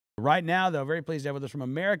Right now, though, very pleased to have with us from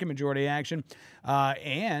American Majority Action,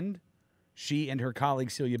 and she and her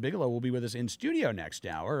colleague Celia Bigelow will be with us in studio next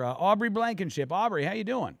hour. Aubrey Blankenship. Aubrey, how you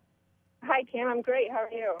doing? Hi, Tim. I'm great. How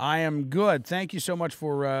are you? I am good. Thank you so much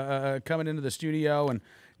for coming into the studio. And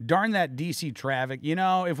darn that DC traffic. You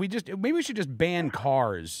know, if we just maybe we should just ban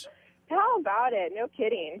cars. How about it? No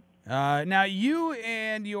kidding. Now, you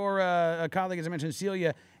and your colleague, as I mentioned,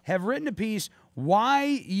 Celia, have written a piece, Why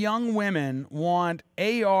Young Women Want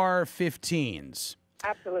AR-15s.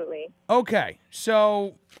 Absolutely. Okay,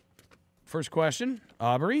 so first question,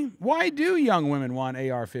 Aubrey, why do young women want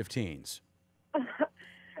AR-15s?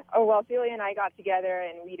 Oh, well, Celia and I got together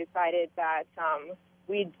and we decided that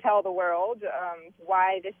we'd tell the world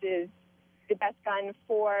why this is the best gun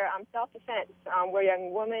for self-defense. We're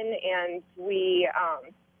young women, and we,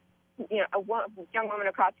 young women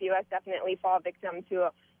across the U.S. definitely fall victim to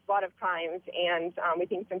a lot of crimes, and we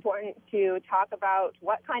think it's important to talk about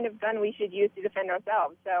what kind of gun we should use to defend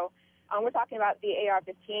ourselves. So we're talking about the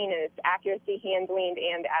AR-15 and its accuracy, handling,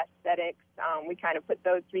 and aesthetics. We kind of put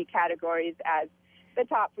those three categories as the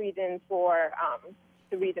top reasons for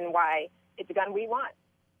the reason why it's a gun we want.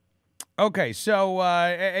 Okay, so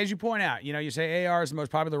as you point out, you say AR is the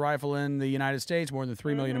most popular rifle in the United States. More than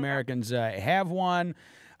 3 million Americans have one.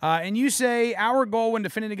 And you say our goal when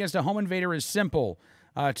defending against a home invader is simple,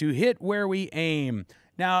 to hit where we aim.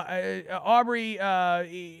 Now, Aubrey,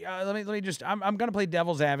 let me just, I'm going to play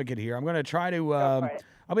devil's advocate here. I'm going to try to,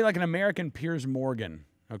 I'll be like an American Piers Morgan,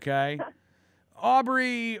 okay?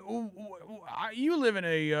 Aubrey, you live in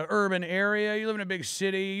a urban area. You live in a big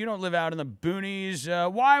city. You don't live out in the boonies.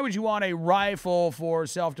 Why would you want a rifle for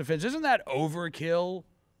self-defense? Isn't that overkill?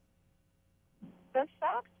 The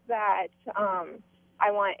fact that I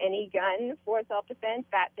want any gun for self-defense,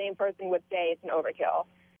 that same person would say it's an overkill.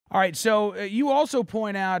 All right, so you also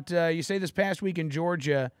point out, you say this past week in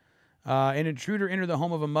Georgia, an intruder entered the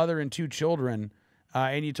home of a mother and 2 children.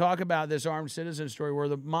 And you talk about this armed citizen story where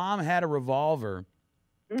the mom had a revolver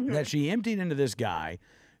that she emptied into this guy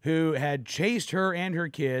who had chased her and her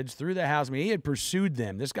kids through the house. I mean, he had pursued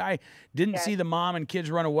them. This guy didn't see the mom and kids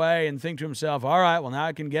run away and think to himself, all right, well, now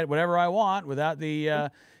I can get whatever I want without the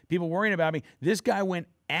people worrying about me. This guy went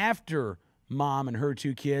after mom and her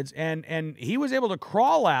 2 kids, and he was able to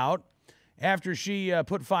crawl out after she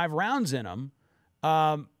put 5 rounds in him.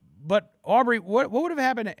 But, Aubrey, what would have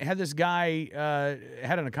happened had this guy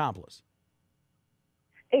had an accomplice?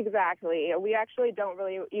 Exactly. We actually don't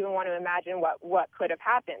really even want to imagine what could have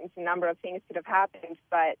happened. A number of things could have happened,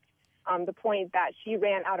 but the point that she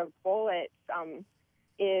ran out of bullets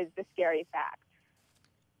is the scary fact.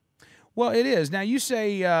 Well, it is. Now, you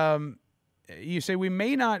say we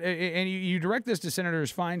may not, and you direct this to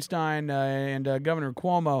Senators Feinstein and Governor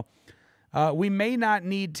Cuomo, we may not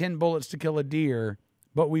need 10 bullets to kill a deer,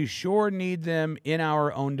 but we sure need them in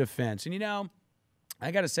our own defense. And, I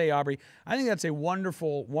got to say, Aubrey, I think that's a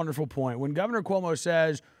wonderful, wonderful point. When Governor Cuomo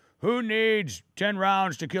says, who needs 10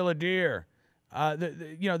 rounds to kill a deer?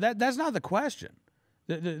 That's not the question.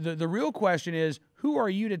 The real question is, who are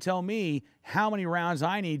you to tell me how many rounds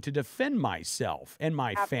I need to defend myself and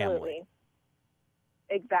my family?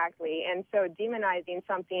 Exactly. And so demonizing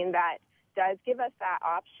something that does give us that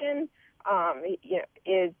option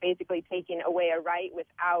is basically taking away a right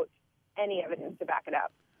without any evidence to back it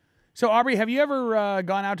up. So, Aubrey, have you ever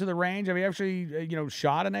gone out to the range? Have you actually,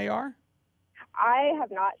 shot an AR? I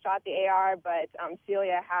have not shot the AR, but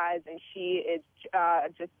Celia has, and she is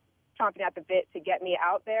just chomping at the bit to get me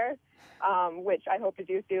out there, which I hope to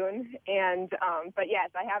do soon. And but yes,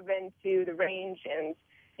 I have been to the range and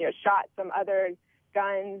shot some other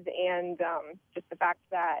guns, and just the fact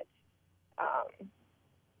that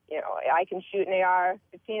I can shoot an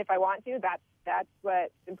AR-15 if I want to. That's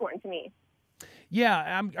what's important to me.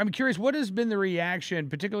 Yeah, I'm curious. What has been the reaction,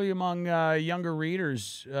 particularly among younger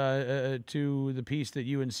readers, to the piece that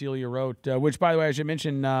you and Celia wrote? Which, by the way, I should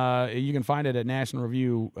mention, you can find it at National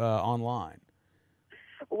Review online.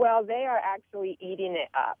 Well, they are actually eating it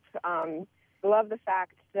up. Love the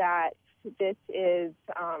fact that this is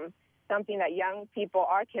something that young people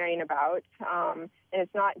are caring about, and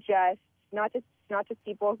it's not just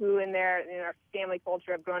people who in their family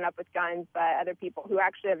culture have grown up with guns, but other people who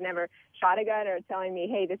actually have never shot a gun are telling me,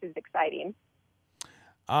 hey, this is exciting.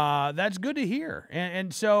 That's good to hear.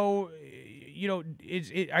 And so,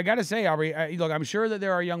 I got to say, Aubrey, look, I'm sure that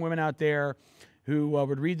there are young women out there who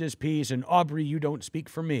would read this piece, and Aubrey, you don't speak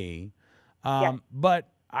for me. But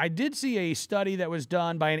I did see a study that was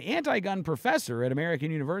done by an anti-gun professor at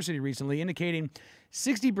American University recently indicating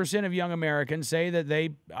 60% of young Americans say that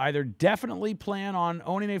they either definitely plan on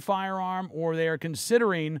owning a firearm or they are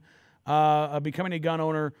considering becoming a gun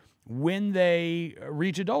owner when they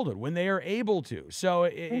reach adulthood, when they are able to. So,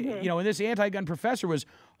 you know, and this anti-gun professor was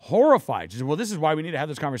horrified. She said, well, this is why we need to have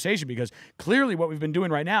this conversation, because clearly what we've been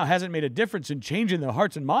doing right now hasn't made a difference in changing the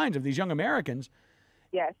hearts and minds of these young Americans.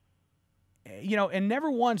 Yes. You know, and never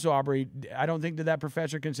once, Aubrey, I don't think that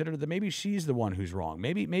professor considered that maybe she's the one who's wrong.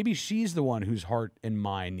 Maybe she's the one whose heart and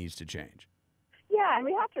mind needs to change. Yeah, and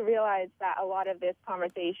we have to realize that a lot of this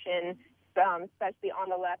conversation, especially on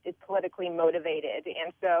the left, is politically motivated.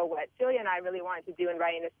 And so what Julia and I really wanted to do in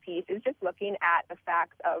writing this piece is just looking at the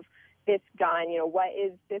facts of this gun. You know, what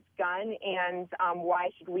is this gun, and why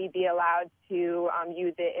should we be allowed to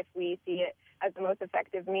use it if we see it as the most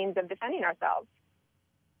effective means of defending ourselves?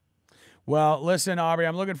 Well, listen, Aubrey,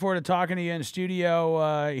 I'm looking forward to talking to you in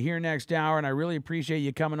studio here next hour, and I really appreciate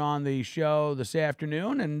you coming on the show this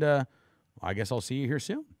afternoon, and I guess I'll see you here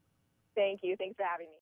soon. Thank you. Thanks for having me.